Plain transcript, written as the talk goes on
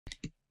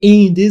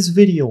In this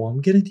video,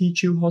 I'm gonna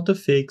teach you how to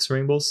fix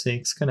Rainbow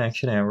Six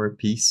connection error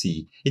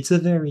PC. It's a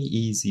very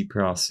easy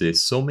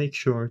process, so make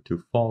sure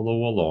to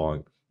follow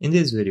along. In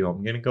this video,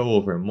 I'm gonna go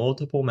over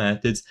multiple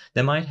methods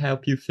that might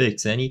help you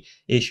fix any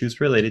issues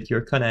related to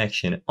your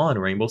connection on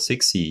Rainbow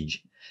Six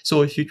Siege.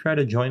 So if you try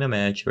to join a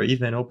match or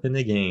even open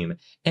the game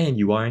and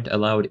you aren't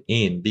allowed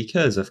in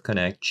because of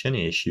connection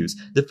issues,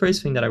 the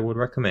first thing that I would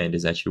recommend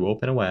is that you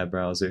open a web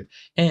browser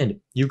and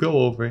you go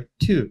over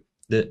to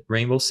the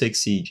Rainbow Six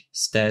Siege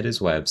status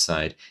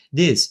website.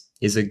 This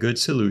is a good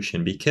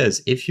solution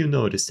because if you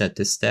notice that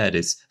the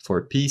status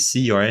for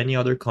PC or any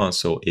other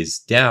console is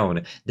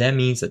down, that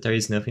means that there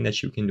is nothing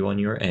that you can do on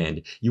your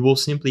end. You will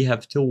simply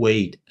have to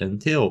wait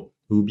until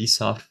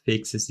Ubisoft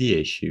fixes the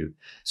issue.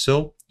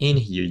 So in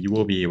here you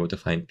will be able to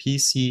find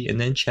PC and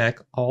then check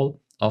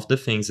all of the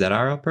things that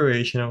are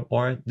operational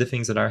or the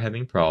things that are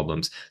having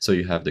problems. So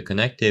you have the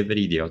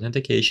connectivity, the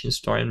authentication,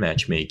 store, and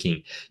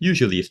matchmaking.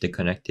 Usually if the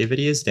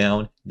connectivity is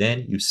down,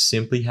 then you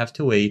simply have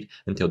to wait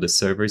until the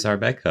servers are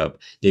back up.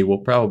 They will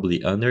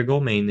probably undergo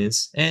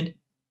maintenance and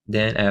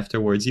then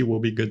afterwards you will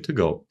be good to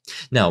go.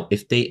 Now,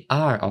 if they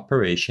are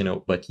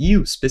operational, but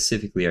you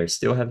specifically are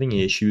still having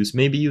issues,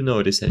 maybe you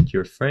notice that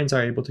your friends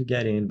are able to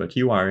get in, but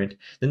you aren't,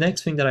 the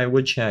next thing that I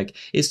would check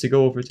is to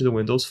go over to the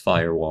Windows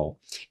firewall.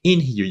 In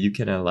here, you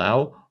can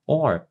allow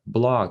or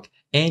block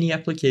any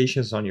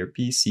applications on your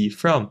PC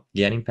from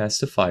getting past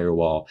the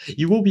firewall.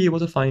 You will be able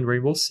to find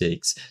Rainbow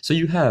Six. So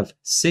you have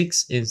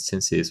 6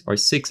 instances or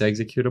 6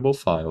 executable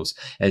files.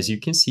 As you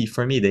can see,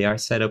 for me, they are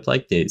set up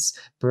like this.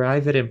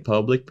 Private and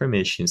public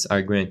permissions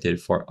are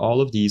granted for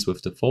all of these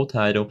with the full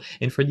title,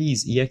 and for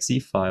these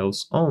exe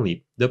files,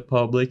 only the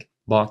public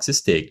box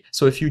is ticked.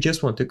 So if you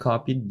just want to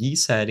copy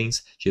these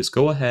settings, just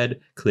go ahead,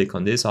 click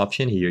on this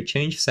option here,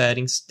 change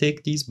settings,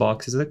 tick these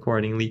boxes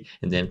accordingly,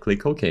 and then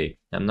click OK.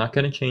 I'm not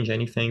going to change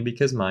anything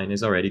because mine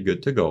is already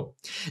good to go.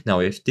 Now,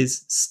 if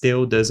this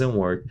still doesn't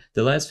work,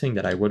 the last thing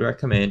that I would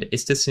recommend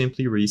is to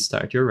simply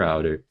restart your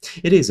router.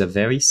 It is a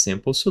very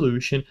simple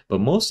solution,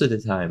 but most of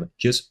the time,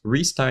 just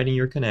restarting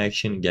your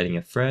connection, getting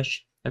a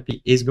fresh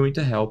IP is going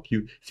to help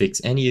you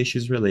fix any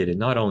issues related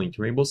not only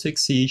to Rainbow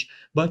Six Siege,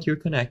 but your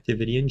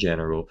connectivity in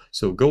general.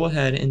 So go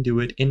ahead and do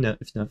it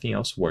if nothing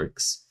else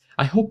works.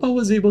 I hope I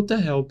was able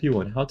to help you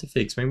on how to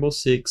fix Rainbow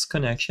Six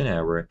connection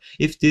error.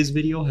 If this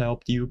video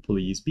helped you,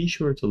 please be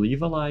sure to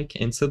leave a like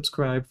and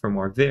subscribe for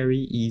more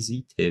very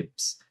easy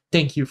tips.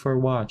 Thank you for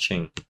watching.